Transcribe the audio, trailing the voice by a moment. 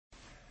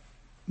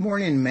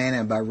Morning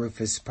Manna by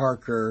Rufus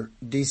Parker,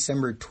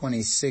 December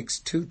 26,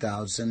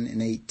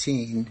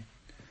 2018.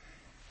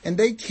 And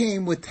they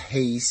came with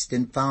haste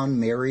and found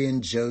Mary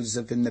and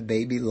Joseph and the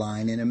baby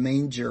lying in a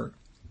manger.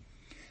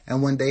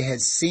 And when they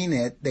had seen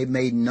it, they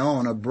made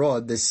known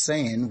abroad the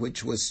saying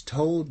which was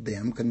told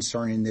them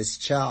concerning this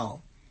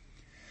child.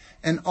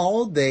 And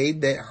all they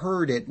that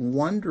heard it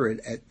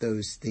wondered at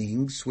those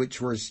things which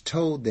were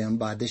told them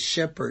by the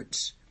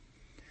shepherds.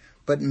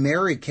 But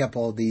Mary kept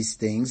all these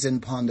things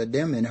and pondered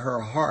them in her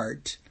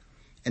heart.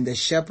 And the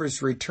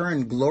shepherds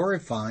returned,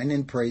 glorifying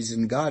and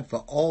praising God for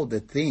all the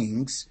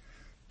things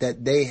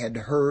that they had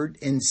heard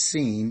and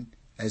seen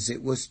as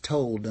it was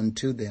told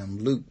unto them.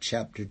 Luke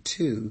chapter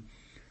 2,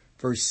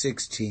 verse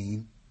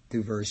 16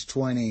 through verse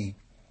 20.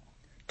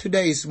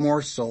 Today's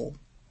morsel.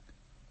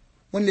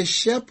 When the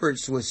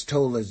shepherds was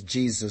told of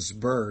Jesus'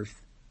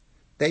 birth,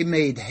 they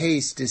made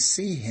haste to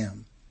see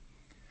him.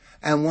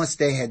 And once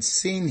they had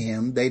seen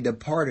him, they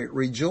departed,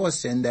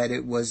 rejoicing that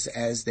it was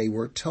as they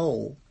were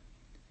told.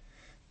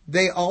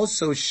 They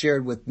also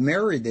shared with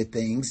Mary the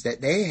things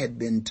that they had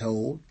been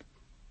told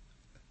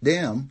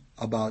them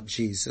about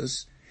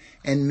Jesus,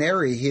 and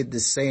Mary hid the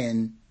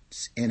sayings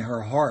in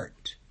her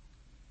heart.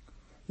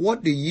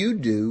 What do you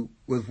do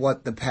with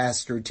what the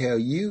pastor tell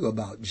you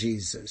about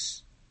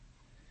Jesus?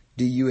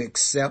 Do you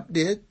accept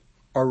it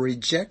or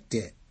reject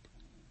it?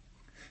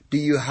 Do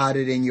you hide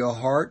it in your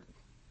heart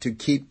to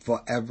keep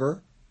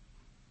forever?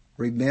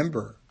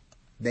 Remember,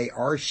 they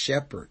are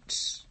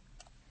shepherds.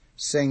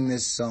 Sing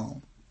this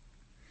song.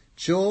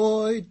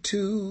 Joy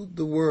to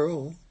the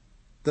world,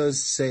 the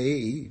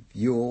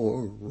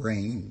Savior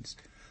reigns.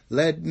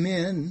 Let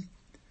men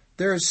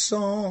their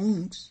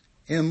songs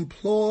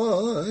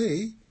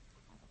employ,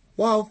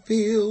 while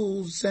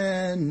fields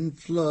and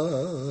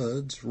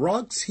floods,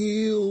 rocks,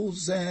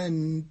 hills,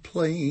 and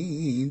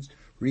plains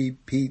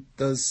repeat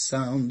the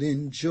sound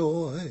in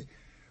joy.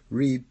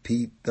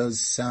 Repeat the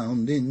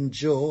sound in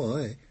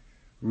joy.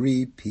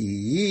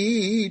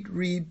 Repeat,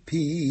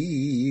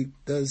 repeat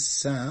the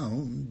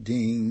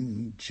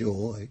sounding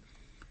joy.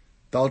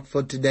 Thought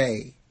for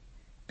today.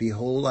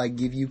 Behold, I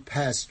give you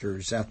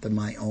pastors after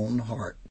my own heart.